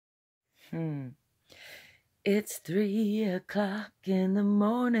It's 3 o'clock in the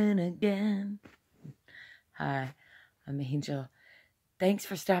morning again. Hi, I'm Angel. Thanks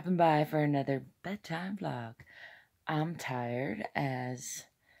for stopping by for another bedtime vlog. I'm tired, as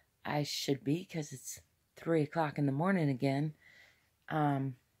I should be, because it's 3 o'clock in the morning again.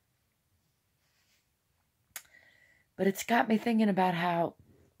 But it's got me thinking about how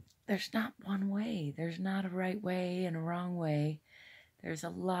there's not one way. There's not a right way and a wrong way. There's a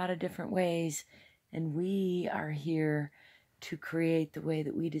lot of different ways, and we are here to create the way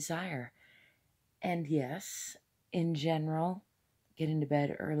that we desire. And yes, in general, getting to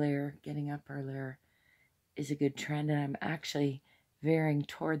bed earlier, getting up earlier is a good trend, and I'm actually veering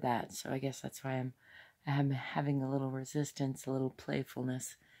toward that. So I guess that's why I'm having a little resistance, a little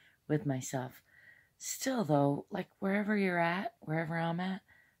playfulness with myself. Still, though, like wherever you're at, wherever I'm at,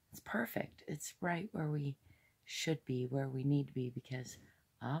 it's perfect. It's right where we should be, where we need to be, because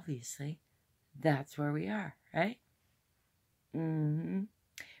obviously that's where we are, right?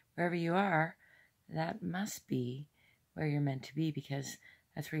 Wherever you are, that must be where you're meant to be, because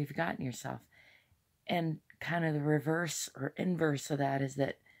that's where you've gotten yourself. And kind of the reverse or inverse of that is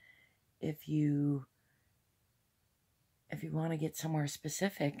that if you want to get somewhere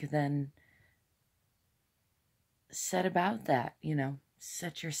specific, then set about that,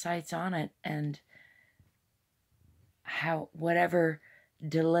 set your sights on it, and whatever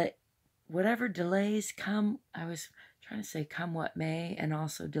delays come, I was trying to say come what may, and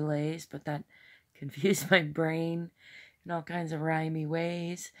also delays, but that confused my brain in all kinds of rhymey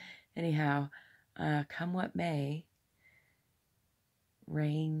ways. Anyhow, come what may,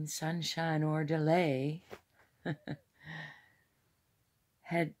 rain, sunshine, or delay,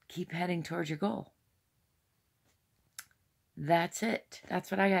 keep heading towards your goal. That's it. That's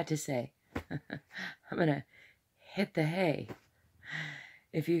what I got to say. I'm going to hit the hay.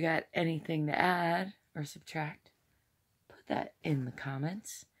 If you got anything to add or subtract, put that in the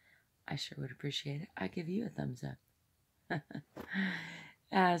comments. I sure would appreciate it. I give you a thumbs up.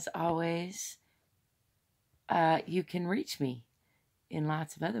 As always, you can reach me in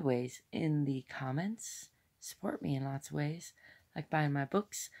lots of other ways in the comments. Support me in lots of ways, like buying my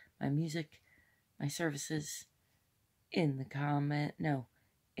books, my music, my services. In the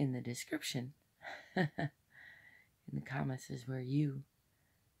description. In the comments is where you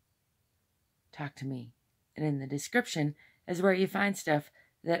talk to me. And in the description is where you find stuff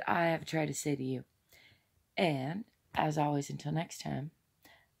that I have tried to say to you. And, as always, until next time,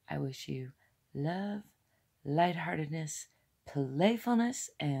 I wish you love, lightheartedness, playfulness,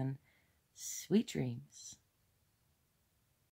 and sweet dreams.